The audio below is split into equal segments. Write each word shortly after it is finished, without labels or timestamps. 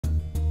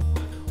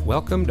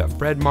Welcome to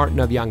Fred Martin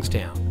of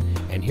Youngstown,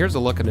 and here's a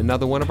look at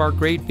another one of our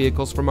great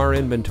vehicles from our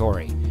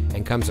inventory,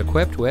 and comes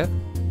equipped with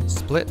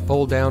split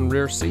fold-down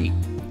rear seat,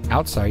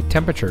 outside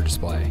temperature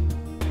display,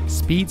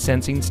 speed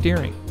sensing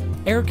steering,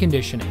 air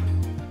conditioning,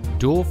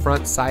 dual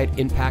front side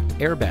impact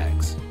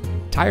airbags,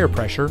 tire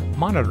pressure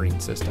monitoring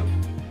system,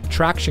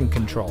 traction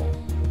control,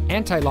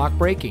 anti-lock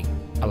braking,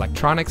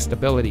 electronic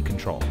stability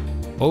control,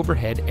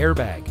 overhead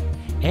airbag,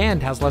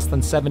 and has less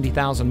than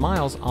 70,000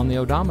 miles on the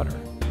odometer.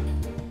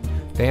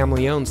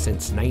 Family owned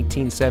since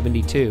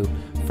 1972,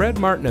 Fred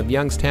Martin of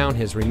Youngstown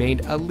has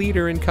remained a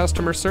leader in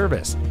customer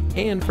service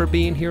and for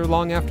being here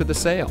long after the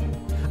sale.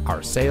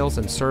 Our sales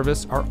and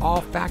service are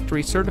all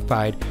factory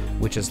certified,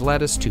 which has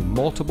led us to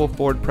multiple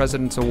Ford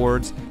President's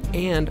Awards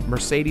and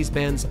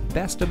Mercedes-Benz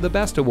Best of the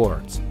Best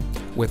Awards.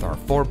 With our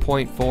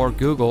 4.4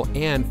 Google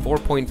and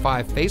 4.5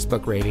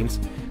 Facebook ratings,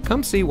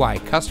 come see why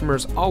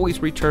customers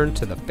always return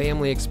to the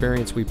family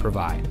experience we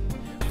provide.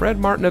 Fred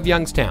Martin of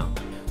Youngstown.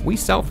 We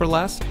sell for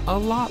less, a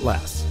lot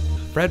less.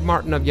 Fred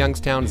Martin of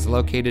Youngstown is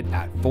located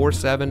at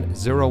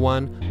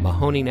 4701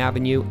 Mahoning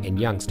Avenue in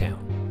Youngstown.